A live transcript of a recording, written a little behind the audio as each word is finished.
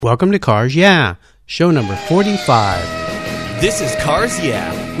Welcome to Cars Yeah, show number 45. This is Cars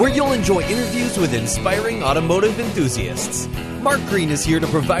Yeah, where you'll enjoy interviews with inspiring automotive enthusiasts. Mark Green is here to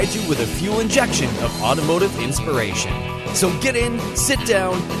provide you with a fuel injection of automotive inspiration. So get in, sit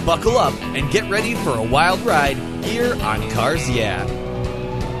down, buckle up, and get ready for a wild ride here on Cars Yeah.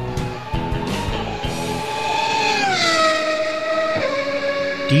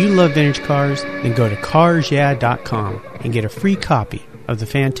 Do you love vintage cars? Then go to carsyeah.com and get a free copy of the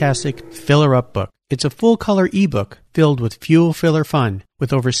fantastic Filler Up book. It's a full-color ebook filled with fuel filler fun,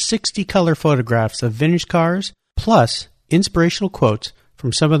 with over 60 color photographs of vintage cars, plus inspirational quotes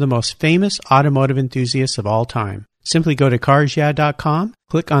from some of the most famous automotive enthusiasts of all time. Simply go to carsyeah.com,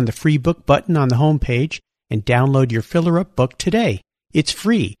 click on the free book button on the homepage, and download your Filler Up book today. It's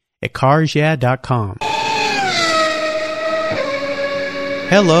free at carsyeah.com.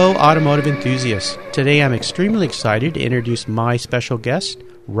 Hello, automotive enthusiasts. Today I'm extremely excited to introduce my special guest,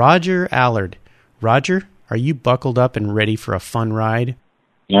 Roger Allard. Roger, are you buckled up and ready for a fun ride?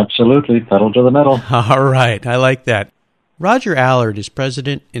 Absolutely. Pedal to the metal. All right. I like that. Roger Allard is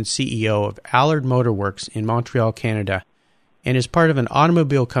president and CEO of Allard Motor Works in Montreal, Canada, and is part of an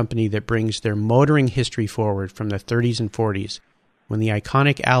automobile company that brings their motoring history forward from the 30s and 40s, when the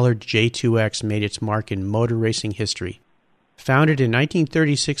iconic Allard J2X made its mark in motor racing history. Founded in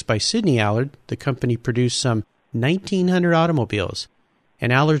 1936 by Sidney Allard, the company produced some 1,900 automobiles,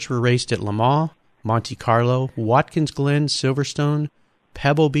 and Allards were raced at Le Mans, Monte Carlo, Watkins Glen, Silverstone,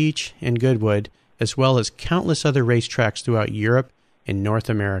 Pebble Beach, and Goodwood, as well as countless other racetracks throughout Europe and North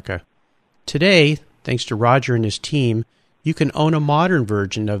America. Today, thanks to Roger and his team, you can own a modern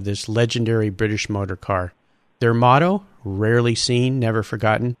version of this legendary British motor car. Their motto, rarely seen, never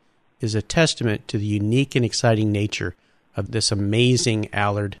forgotten, is a testament to the unique and exciting nature of this amazing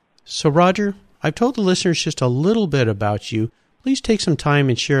Allard. So Roger, I've told the listeners just a little bit about you. Please take some time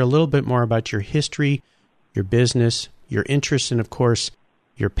and share a little bit more about your history, your business, your interests, and of course,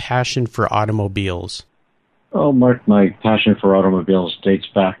 your passion for automobiles. Oh, Mark, my passion for automobiles dates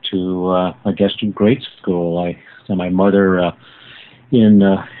back to, to grade school. My mother,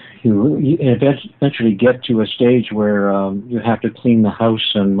 you eventually get to a stage where you have to clean the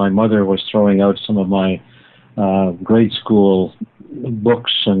house, and my mother was throwing out some of my grade school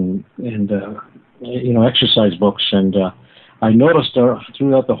books and exercise books, and I noticed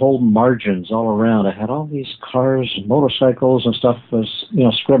throughout the whole margins all around, I had all these cars and motorcycles and stuff was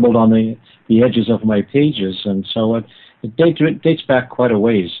scribbled on the edges of my pages, and so it dates back quite a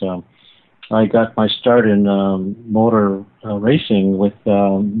ways. I got my start in motor racing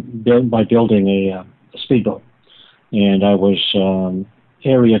by building a speedboat, and I was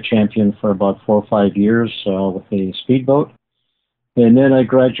area champion for about 4 or 5 years with a speedboat. And then I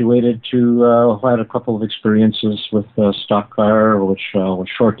graduated to had a couple of experiences with stock car, which was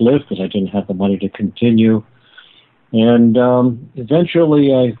short-lived because I didn't have the money to continue. And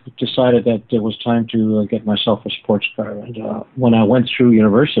eventually I decided that it was time to get myself a sports car. And when I went through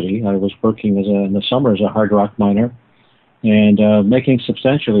university, I was working in the summer as a hard rock miner and making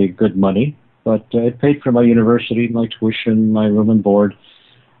substantially good money. But it paid for my university, my tuition, my room and board.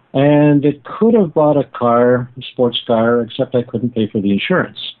 And it could have bought a sports car, except I couldn't pay for the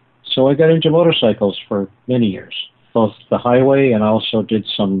insurance. So I got into motorcycles for many years, both the highway and also did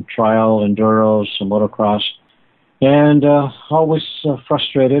some trial, enduros, some motocross. And always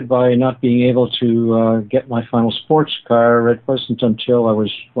frustrated by not being able to get my final sports car. It wasn't until I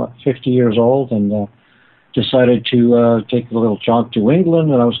was, 50 years old and decided to take a little jaunt to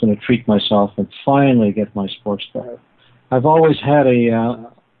England, and I was going to treat myself and finally get my sports car. I've always had an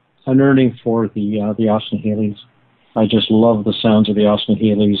yearning for the Austin Healey's. I just love the sounds of the Austin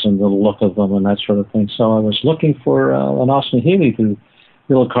Healey's and the look of them and that sort of thing. So I was looking for an Austin Healey to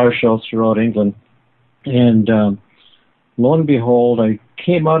little car shows throughout England. And lo and behold, I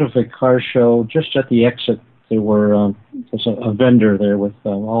came out of a car show just at the exit. There was a vendor there with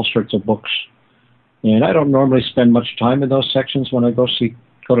all sorts of books. And I don't normally spend much time in those sections when I go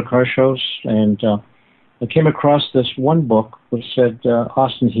to car shows. And I came across this one book which said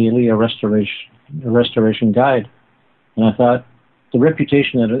Austin Healey, a restoration guide. And I thought, the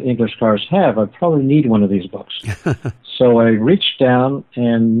reputation that English cars have, I probably need one of these books. So I reached down,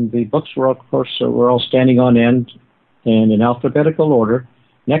 and the books were, of course, all standing on end and in alphabetical order.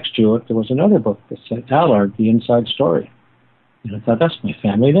 Next to it, there was another book that said Allard, the Inside Story. And I thought, that's my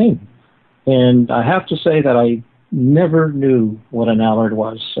family name. And I have to say that I never knew what an Allard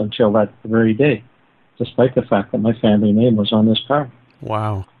was until that very day, despite the fact that my family name was on this car.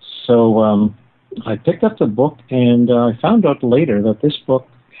 Wow. So I picked up the book, and I found out later that this book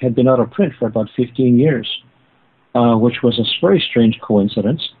had been out of print for about 15 years. which was a very strange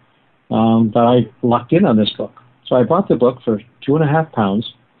coincidence that I lucked in on this book. So I bought the book for £2.50.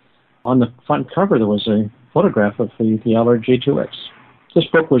 On the front cover, there was a photograph of the Allard J2X. This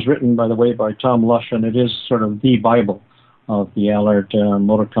book was written, by the way, by Tom Lush, and it is sort of the Bible of the Allard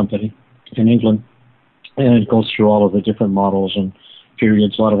Motor Company in England. And it goes through all of the different models and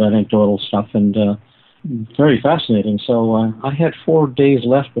periods, a lot of anecdotal stuff, and very fascinating. So I had 4 days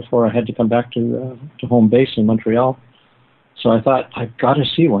left before I had to come back to home base in Montreal. So I thought, I've got to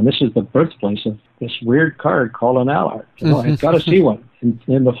see one. This is the birthplace of this weird car called an Allard. I've got to see one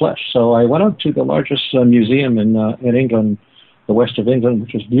in the flesh. So I went out to the largest museum in England, the west of England,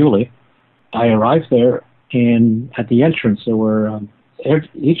 which was Bewley. I arrived there, and at the entrance, there were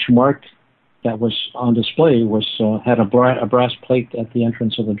each mark that was on display had a brass plate at the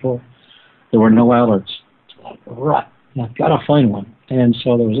entrance of the door. There were no Allards. Right, I've got to find one. And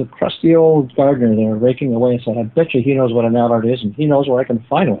so there was a crusty old gardener there raking away. I said, I bet you he knows what an Allard is, and he knows where I can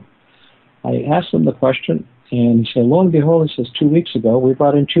find one. I asked him the question, and he said, lo and behold, he says, 2 weeks ago, we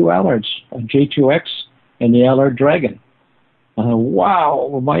brought in 2 Allards, a J2X and the Allard Dragon. Wow,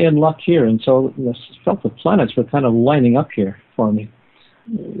 am I in luck here? And so I felt the planets were kind of lining up here for me.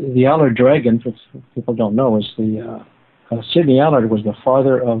 The Allard Dragon, for people don't know, is the Sidney Allard was the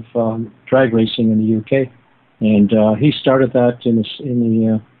father of drag racing in the UK, and he started that in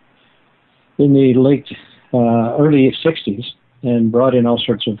the late early '60s, and brought in all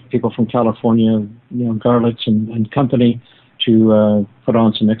sorts of people from California, Garlitz and company, to put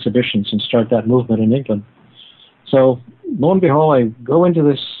on some exhibitions and start that movement in England. So lo and behold, I go into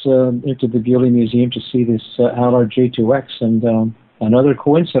the Bewley Museum to see this Allard J2X, and another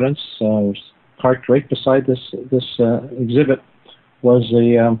coincidence, parked right beside this exhibit was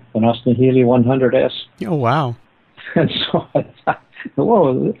an Austin Healey 100S. Oh, wow. And so I thought,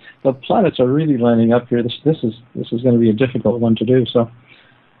 whoa, the planets are really lining up here. This is going to be a difficult one to do. So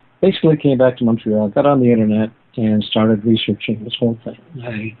basically came back to Montreal, got on the internet, and started researching this whole thing.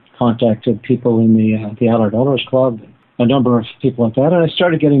 I contacted people in the Allard Owners Club, a number of people like that, and I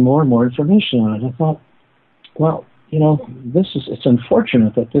started getting more and more information on it. I thought, well, it's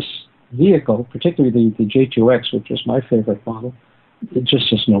unfortunate that this vehicle, particularly the J2X, which is my favorite model, it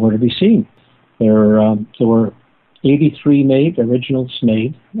just is nowhere to be seen. There were 83 originals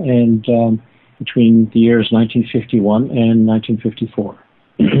made, and between the years 1951 and 1954.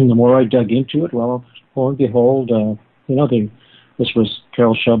 The more I dug into it, well, lo and behold, this was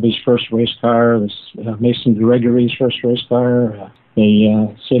Carroll Shelby's first race car, this Mason Gregory's first race car,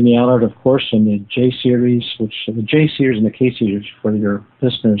 the Sidney Allard, of course, and the J-Series, which the J-Series and the K-Series, for your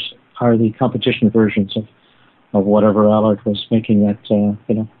listeners, are the competition versions of whatever Allard was making that,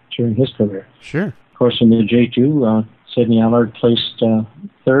 during his career. Sure. Of course, in the J2, Sidney Allard placed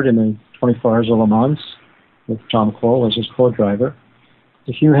third in the 24 Hours of Le Mans with Tom Cole as his co-driver.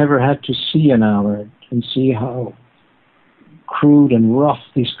 If you ever had to see an Allard and see how crude and rough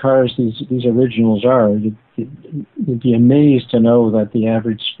these cars, these originals are, you'd be amazed to know that the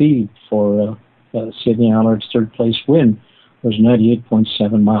average speed for Sidney Allard's third place win was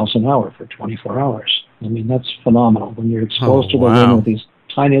 98.7 miles an hour for 24 hours. I mean, that's phenomenal when you're exposed to the wind with these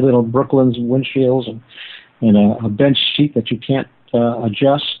tiny little Brooklyn's windshields and a bench seat that you can't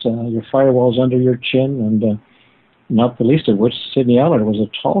adjust, your firewall's under your chin, and not the least of which, Sidney Allard was a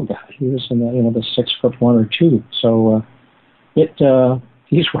tall guy. He was in the 6'1" or 2. So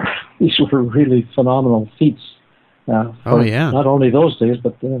these were really phenomenal feats. Not only those days,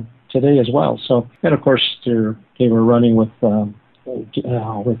 but today as well. So, and of course, they were running with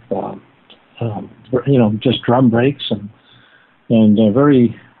just drum brakes and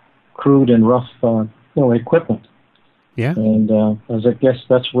very crude and rough equipment. Yeah. And as I guess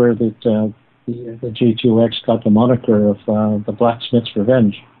that's where the J2X got the moniker of the Blacksmith's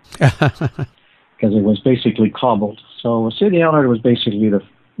Revenge, because it was basically cobbled. So Sidney Allard was basically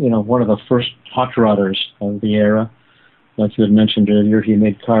one of the first hot rodders of the era. Like you had mentioned earlier, he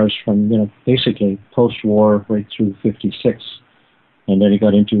made cars from basically post-war right through '56, and then he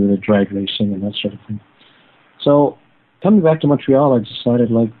got into the drag racing and that sort of thing. So coming back to Montreal, I decided,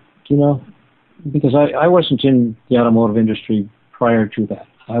 because I wasn't in the automotive industry prior to that.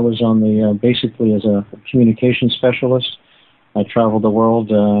 I was on the basically as a communication specialist. I traveled the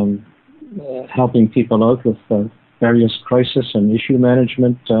world helping people out with various crisis and issue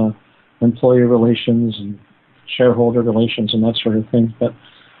management, employee relations, and shareholder relations, and that sort of thing. But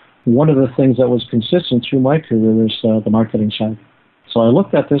one of the things that was consistent through my career is the marketing side. So I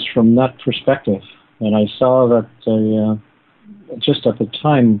looked at this from that perspective, and I saw that just at the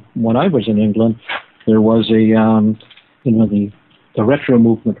time when I was in England, there was the retro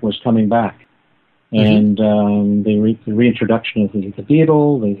movement was coming back. And the reintroduction of the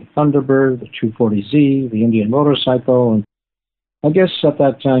Beetle, the Thunderbird, the 240Z, the Indian motorcycle. And I guess at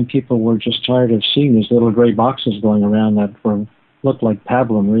that time people were just tired of seeing these little gray boxes going around that looked like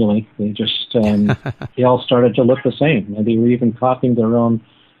pablum, really. They just, they all started to look the same. And they were even copying their own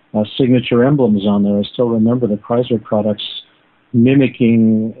signature emblems on there. I still remember the Chrysler products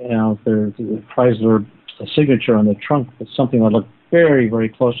mimicking their Chrysler signature on the trunk, but something that looked very, very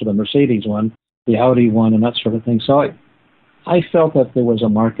close to the Mercedes one, the Audi one, and that sort of thing. So I felt that there was a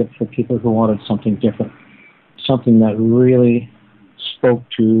market for people who wanted something different, something that really spoke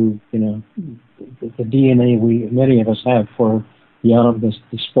to, the DNA many of us have for the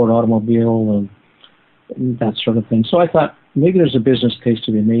sport automobile and that sort of thing. So I thought maybe there's a business case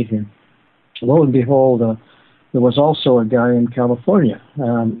to be made here. Lo and behold, there was also a guy in California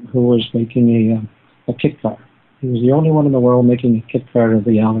who was making a kit car. He was the only one in the world making a kit car of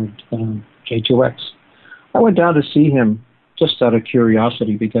the Allard J2X. I went down to see him just out of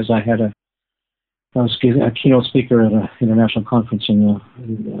curiosity because I was a keynote speaker at an international conference in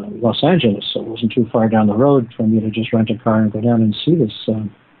Los Angeles, so it wasn't too far down the road for me to just rent a car and go down and see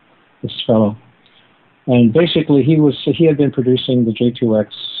this fellow. And basically, he had been producing the J2X,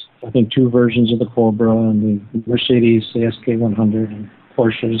 I think 2 versions of the Cobra and the Mercedes, the SK100 and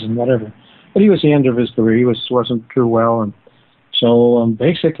Porsches and whatever. But he was the end of his career. He wasn't too well, and so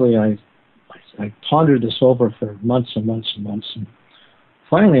basically, I pondered this over for months and months and months, and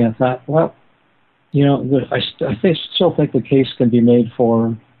finally, I thought, well, I still think the case can be made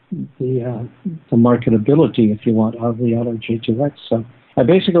for the marketability, if you want, of the Allard J2X. So I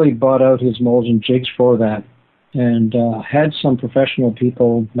basically bought out his molds and jigs for that, and had some professional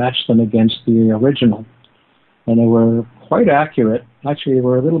people match them against the original, and they were quite accurate. Actually, they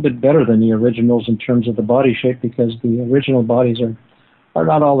were a little bit better than the originals in terms of the body shape because the original bodies are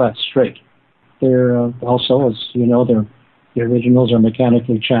not all that straight. They're also, as you know, the originals are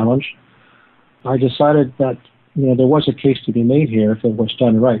mechanically challenged. I decided that there was a case to be made here if it was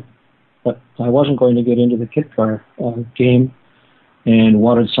done right, but I wasn't going to get into the kit car game and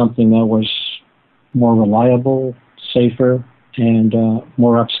wanted something that was more reliable, safer, and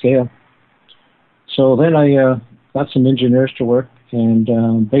more upscale. So then I got some engineers to work,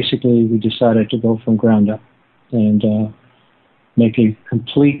 and basically we decided to go from ground up and make a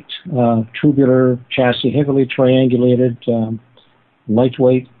complete tubular chassis, heavily triangulated,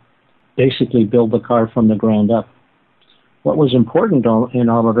 lightweight, basically build the car from the ground up. What was important in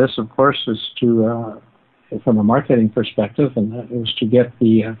all of this, of course, is to, from a marketing perspective, and that was to get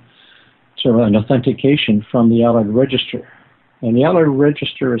the sort of an authentication from the Allard Register. And the Allard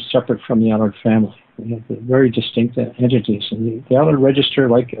Register is separate from the Allard family. We have very distinct entities. And the Allard Register,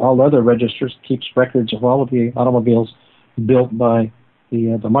 like all other registers, keeps records of all of the automobiles built by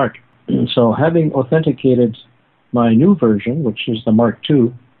the Mark. So having authenticated my new version, which is the Mark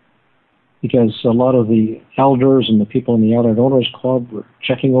II, because a lot of the elders and the people in the Allard Owners Club were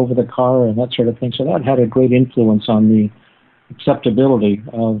checking over the car and that sort of thing. So that had a great influence on the acceptability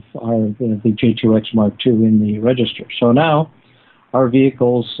of the J2X Mark II in the register. So now our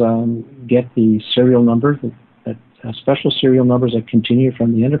vehicles get the serial number, special serial numbers that continue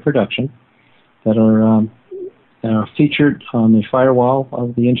from the end of production that are featured on the firewall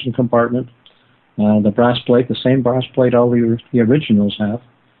of the engine compartment, the brass plate, the same brass plate all the originals have.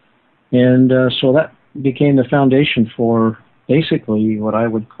 And so that became the foundation for basically what I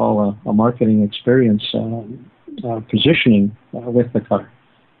would call a marketing experience positioning with the car,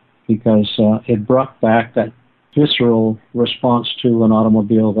 because it brought back that visceral response to an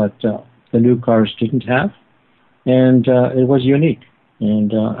automobile that the new cars didn't have, and it was unique.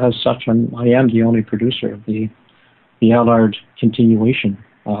 And as such, I am the only producer of the Allard continuation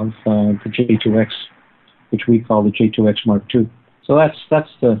of the J2X, which we call the J2X Mark II. So that's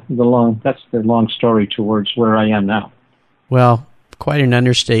the long story towards where I am now. Well, quite an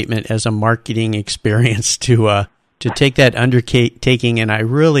understatement as a marketing experience to take that undertaking, and I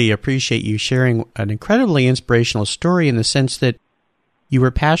really appreciate you sharing an incredibly inspirational story in the sense that you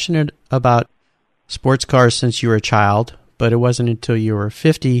were passionate about sports cars since you were a child, but it wasn't until you were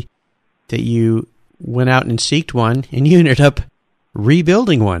 50 that you went out and seeked one, and you ended up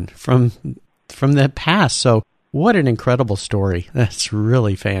rebuilding one from the past. So what an incredible story. That's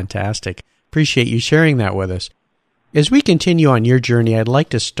really fantastic. Appreciate you sharing that with us. As we continue on your journey, I'd like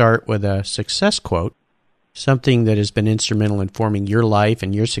to start with a success quote, something that has been instrumental in forming your life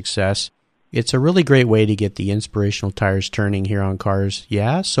and your success. It's a really great way to get the inspirational tires turning here on Cars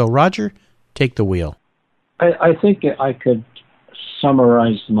Yeah. So Roger, take the wheel. I think I could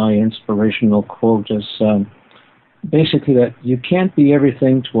summarize my inspirational quote as basically that you can't be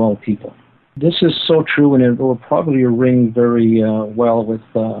everything to all people. This is so true, and it will probably ring very well with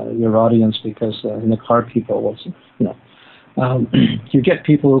your audience because in the car people will, you get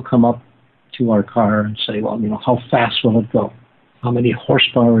people who come up to our car and say, well, how fast will it go? How many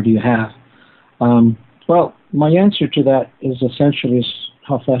horsepower do you have? Well, my answer to that is essentially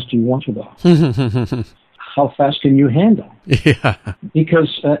how fast do you want to go? How fast can you handle? Yeah.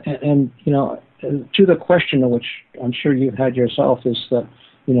 Because, to the question, which I'm sure you've had yourself, is that,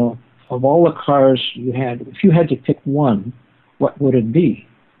 of all the cars you had, if you had to pick one, what would it be?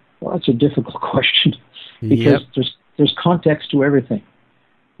 Well, that's a difficult question because there's context to everything.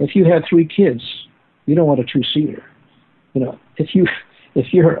 If you have 3 kids, you don't want a 2-seater.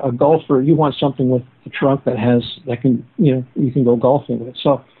 If you're a golfer, you want something with a trunk that can you can go golfing with.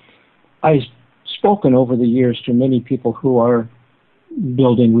 So I've spoken over the years to many people who are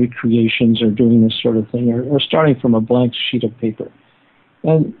building recreations or doing this sort of thing or starting from a blank sheet of paper.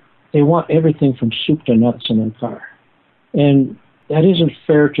 And they want everything from soup to nuts in their car. And that isn't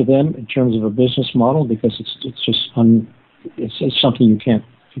fair to them in terms of a business model because it's just it's something you can't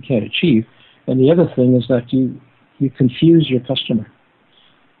achieve. And the other thing is that you confuse your customer.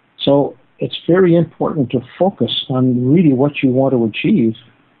 So it's very important to focus on really what you want to achieve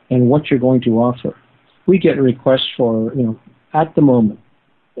and what you're going to offer. We get requests for, at the moment,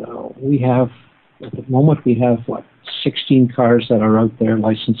 we have 16 cars that are out there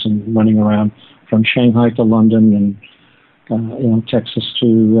licensed and running around from Shanghai to London and Texas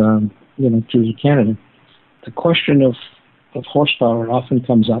to Canada. The question of horsepower often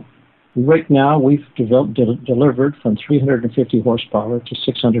comes up. Right now, we've delivered from 350 horsepower to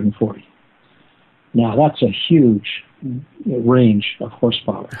 640. Now, that's a huge range of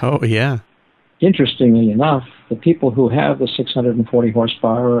horsepower. Oh, yeah. Interestingly enough, the people who have the 640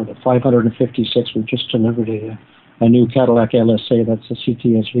 horsepower or the 556, we just delivered a new Cadillac LSA, that's a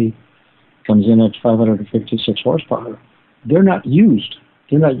CTSV, comes in at 556 horsepower. They're not used.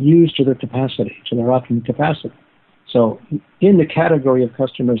 They're not used to their capacity, to their optimum capacity. So in the category of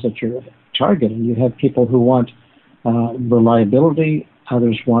customers that you're targeting, you have people who want reliability,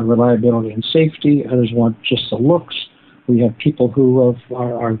 others want reliability and safety, others want just the looks. We have people who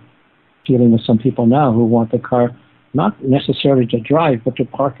are dealing with some people now who want the car not necessarily to drive, but to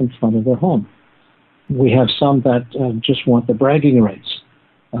park in front of their home. We have some that just want the bragging rights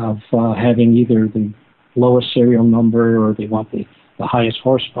of having either the lowest serial number or they want the highest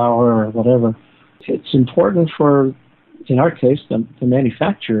horsepower or whatever. It's important for, in our case, the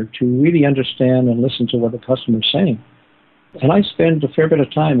manufacturer to really understand and listen to what the customer is saying. And I spend a fair bit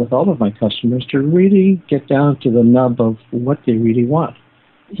of time with all of my customers to really get down to the nub of what they really want.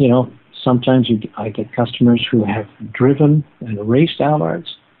 Sometimes I get customers who have driven and raced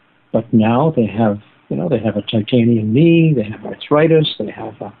Allards, but now they have a titanium knee, they have arthritis, they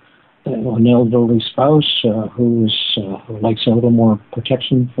have an elderly spouse who likes a little more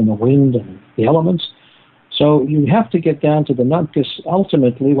protection from the wind and the elements. So you have to get down to the nub because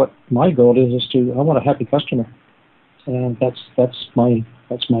ultimately what my goal is I want a happy customer. And that's my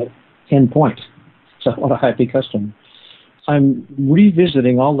end point. So I want a happy customer. I'm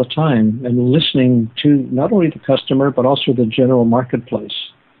revisiting all the time and listening to not only the customer but also the general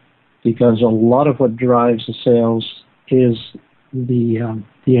marketplace, because a lot of what drives the sales is the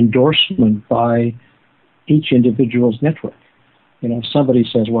endorsement by each individual's network. If somebody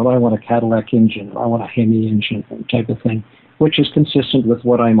says, well, I want a Cadillac engine or I want a Hemi engine type of thing, which is consistent with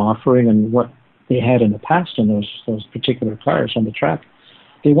what I'm offering and what they had in the past in those particular cars on the track,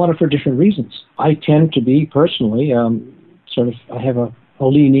 they want it for different reasons. I tend to be personally I have a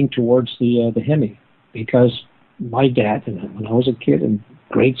leaning towards the Hemi because my dad, when I was a kid in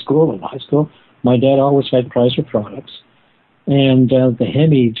grade school and high school, my dad always had Chrysler products. And the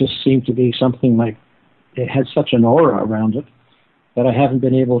Hemi just seemed to be something like, it had such an aura around it that I haven't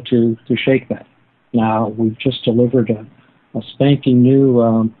been able to shake that. Now, we've just delivered a spanking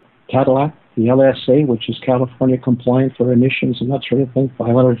new Cadillac, the LSA, which is California compliant for emissions and that sort of thing,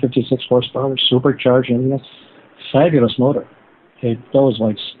 556 horsepower, supercharged, and that's fabulous motor. It goes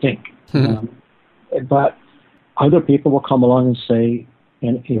like stink. But other people will come along and say,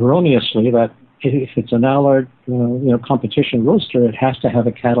 and erroneously, that if it's an Allard, competition roadster, it has to have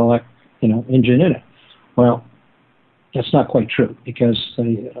a Cadillac, engine in it. Well, that's not quite true because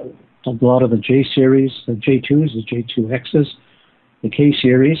a lot of the J series, the J2s, the J2Xs, the K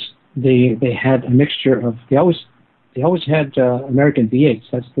series, they had a mixture of. They always had American V8s.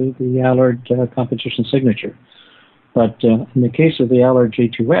 That's the Allard competition signature. But in the case of the Allard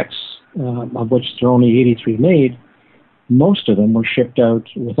J2X, of which there are only 83 made, most of them were shipped out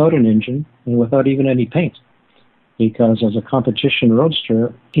without an engine and without even any paint. because as a competition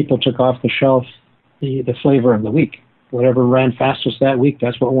roadster, people took off the shelf the flavor of the week. Whatever ran fastest that week,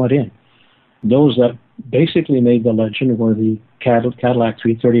 that's what went in. Those that basically made the legend were the Cadillac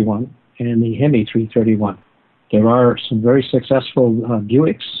 331 and the Hemi 331. There are some very successful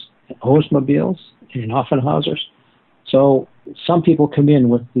Buicks, Oldsmobiles, and Offenhausers. So some people come in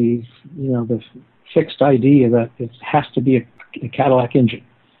with the fixed idea that it has to be a Cadillac engine.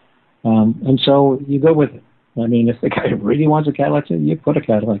 And so you go with it. I mean, if the guy really wants a Cadillac engine, you put a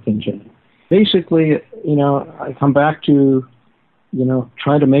Cadillac engine in. Basically, I come back to,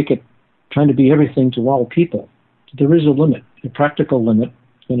 trying to be everything to all people. There is a limit, a practical limit,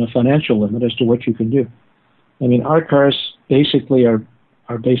 and a financial limit as to what you can do. I mean, our cars basically are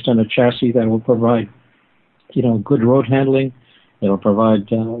based on a chassis that will provide, good road handling. It'll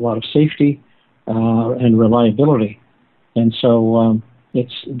provide a lot of safety and reliability. And so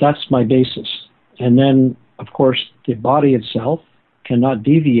that's my basis. And then, of course, the body itself cannot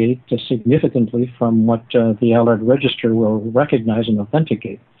deviate significantly from what the Allard Register will recognize and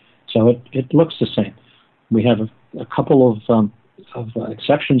authenticate. So it looks the same. We have a couple of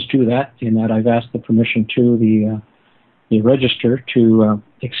exceptions to that, in that I've asked the permission to the Register to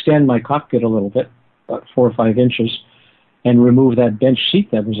extend my cockpit a little bit, about 4 or 5 inches, and remove that bench seat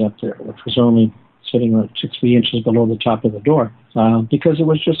that was up there, which was only sitting 60 inches below the top of the door, because it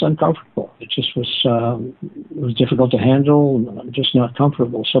was just uncomfortable. It just was difficult to handle, just not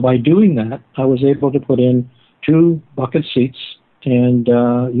comfortable. So by doing that, I was able to put in 2 bucket seats, and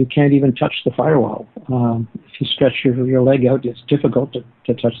you can't even touch the firewall. If you stretch your leg out, it's difficult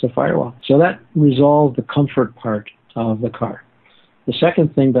to touch the firewall. So that resolved the comfort part of the car. The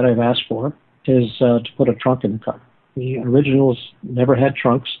second thing that I've asked for is to put a trunk in the car. The originals never had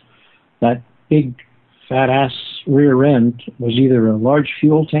trunks. That big fat-ass rear end was either a large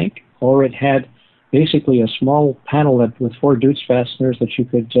fuel tank, or it had basically a small panel with 4 Deutz fasteners that you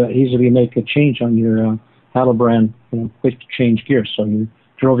could easily make a change on your Haldebrand quick change gears. So you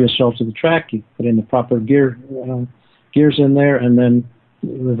drove yourself to the track, you put in the proper gears in there, and then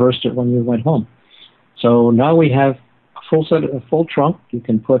reversed it when you went home. So now we have a full trunk. You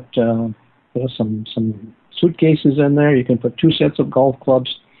can put some suitcases in there. You can put 2 sets of golf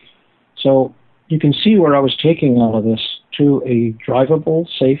clubs. So you can see where I was taking all of this to a drivable,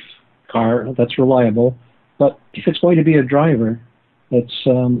 safe car that's reliable. But if it's going to be a driver, it's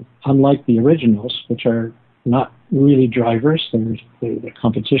unlike the originals, which are not really drivers. They're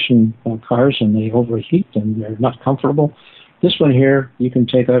competition cars, and they overheat, and they're not comfortable. This one here, you can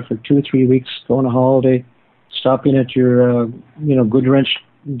take out for 2 or 3 weeks, go on a holiday, stop in at your Goodwrench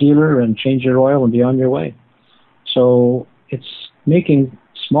dealer and change your oil and be on your way. So it's making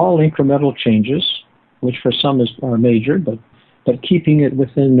small incremental changes, which for some are major, but keeping it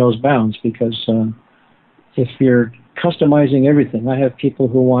within those bounds, because if you're customizing everything, I have people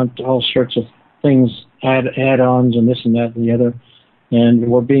who want all sorts of things, add-ons and this and that and the other, and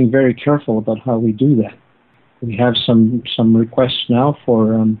we're being very careful about how we do that. We have some requests now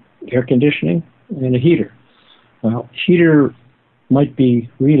for air conditioning and a heater. Well, heater might be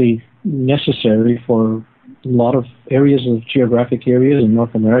really necessary for a lot of geographic areas in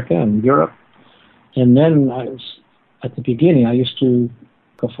North America and Europe. And then at the beginning, I used to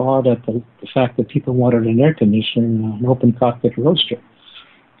guffaw at the fact that people wanted an air conditioner and an open cockpit roadster.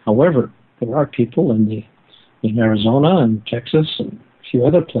 However, there are people in Arizona and Texas and a few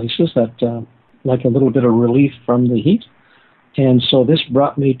other places that like a little bit of relief from the heat. And so this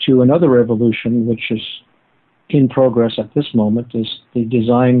brought me to another revolution, which is in progress at this moment, is the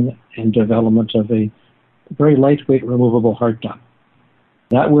design and development of a very lightweight removable hardtop.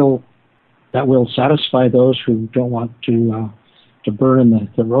 That will satisfy those who don't want to burn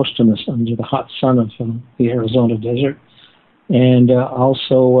the roast under the hot sun of the Arizona desert, and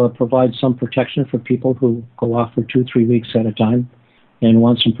also provide some protection for people who go off for 2-3 weeks at a time and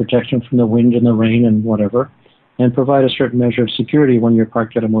want some protection from the wind and the rain and whatever, and provide a certain measure of security when you're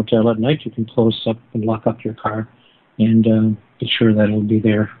parked at a motel at night. You can close up and lock up your car and be sure that it'll be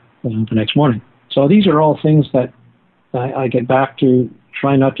there the next morning. So these are all things that I get back to.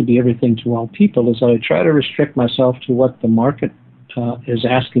 Try not to be everything to all people, is I try to restrict myself to what the market is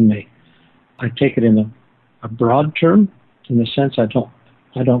asking me. I take it in a broad term, in the sense I don't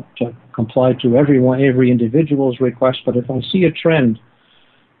comply to every individual's request, but if I see a trend,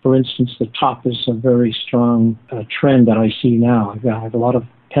 for instance, the top is a very strong trend that I see now. I have a lot of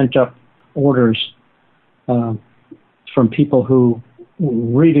pent-up orders from people who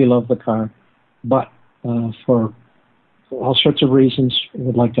really love the car, but for all sorts of reasons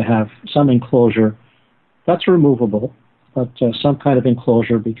would like to have some enclosure. That's removable, but some kind of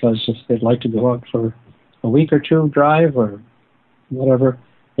enclosure, because if they'd like to go out for a week or two drive or whatever,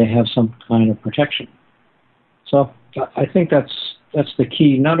 they have some kind of protection. So I think that's the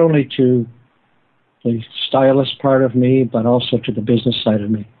key, not only to the stylist part of me, but also to the business side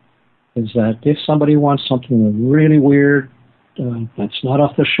of me, is that if somebody wants something really weird, that's not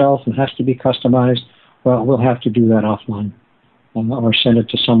off the shelf and has to be customized, well, we'll have to do that offline or send it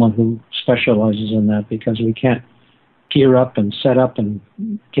to someone who specializes in that, because we can't gear up and set up and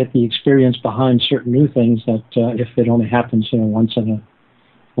get the experience behind certain new things that if it only happens, once in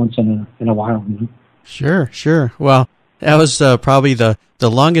a while. Sure. Well, that was probably the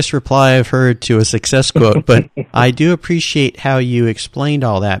longest reply I've heard to a success quote, but I do appreciate how you explained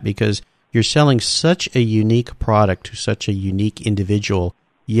all that, because you're selling such a unique product to such a unique individual,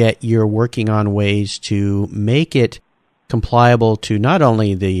 yet you're working on ways to make it compliable to not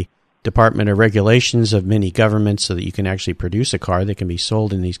only the Department of Regulations of many governments so that you can actually produce a car that can be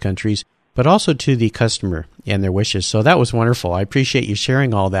sold in these countries, but also to the customer and their wishes. So that was wonderful. I appreciate you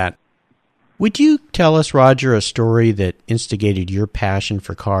sharing all that. Would you tell us, Roger, a story that instigated your passion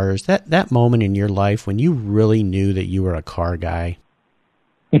for cars, that moment in your life when you really knew that you were a car guy?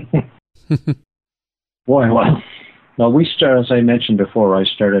 Boy, well, we started, as I mentioned before, I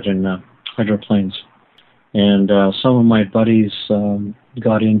started in hydroplanes. And some of my buddies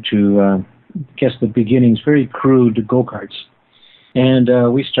got into, I guess the beginnings, very crude go-karts.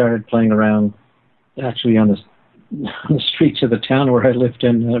 And we started playing around, actually on the streets of the town where I lived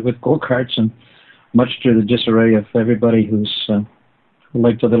in with go-karts, and much to the disarray of everybody who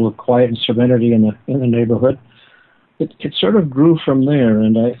liked a little quiet and serenity in the neighborhood. It sort of grew from there,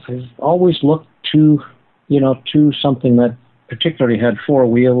 and I've always looked to something that particularly had four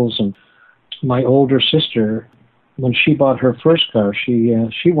wheels. And my older sister, when she bought her first car, she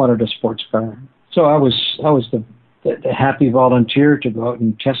wanted a sports car. So I was the happy volunteer to go out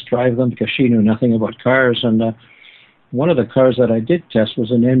and test drive them, because she knew nothing about cars. And one of the cars that I did test was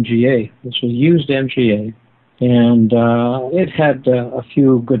an MGA. This was used MGA, and it had a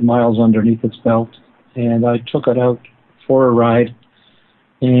few good miles underneath its belt. And I took it out for a ride,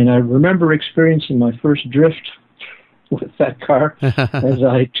 and I remember experiencing my first drift with that car as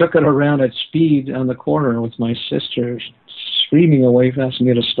I took it around at speed on the corner with my sister screaming away, asking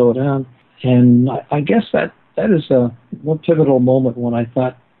me to slow down. And I guess that is one pivotal moment when I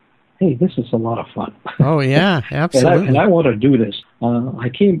thought, hey, this is a lot of fun. Oh, yeah, absolutely. and I want to do this. I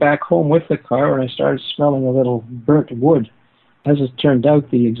came back home with the car, and I started smelling a little burnt wood. As it turned out,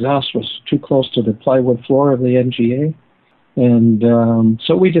 the exhaust was too close to the plywood floor of the MGA. And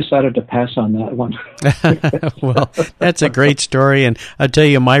so we decided to pass on that one. Well, that's a great story. And I'll tell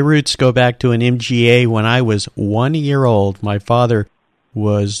you, my roots go back to an MGA when I was 1 year old. My father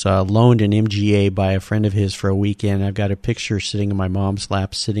was loaned an MGA by a friend of his for a weekend. I've got a picture sitting in my mom's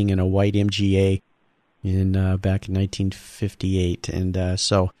lap, sitting in a white MGA back in 1958. And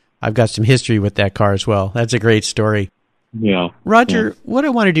so I've got some history with that car as well. That's a great story. Yeah. Roger, what I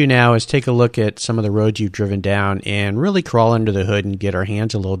want to do now is take a look at some of the roads you've driven down and really crawl under the hood and get our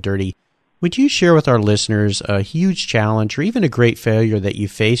hands a little dirty. Would you share with our listeners a huge challenge or even a great failure that you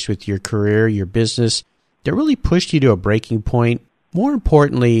faced with your career, your business, that really pushed you to a breaking point? More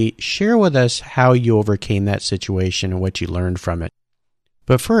importantly, share with us how you overcame that situation and what you learned from it.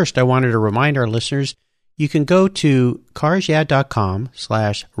 But first, I wanted to remind our listeners, you can go to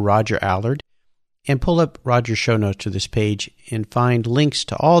carsyeah.com/Roger Allard and pull up Roger's show notes to this page and find links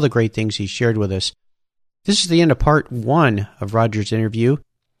to all the great things he shared with us. This is the end of part 1 of Roger's interview.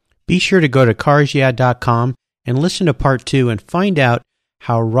 Be sure to go to carsyeah.com and listen to part 2 and find out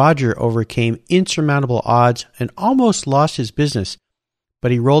how Roger overcame insurmountable odds and almost lost his business,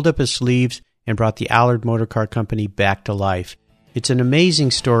 but he rolled up his sleeves and brought the Allard Motor Car Company back to life. It's an amazing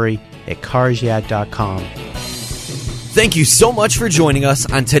story at carsyeah.com. Thank you so much for joining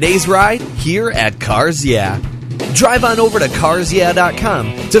us on today's ride here at Cars Yeah. Drive on over to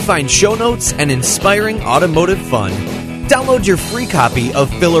carsyeah.com to find show notes and inspiring automotive fun. Download your free copy of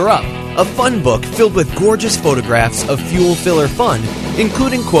Filler Up, a fun book filled with gorgeous photographs of fuel filler fun,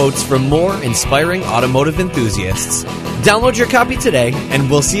 including quotes from more inspiring automotive enthusiasts. Download your copy today,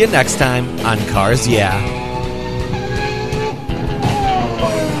 and we'll see you next time on Cars Yeah.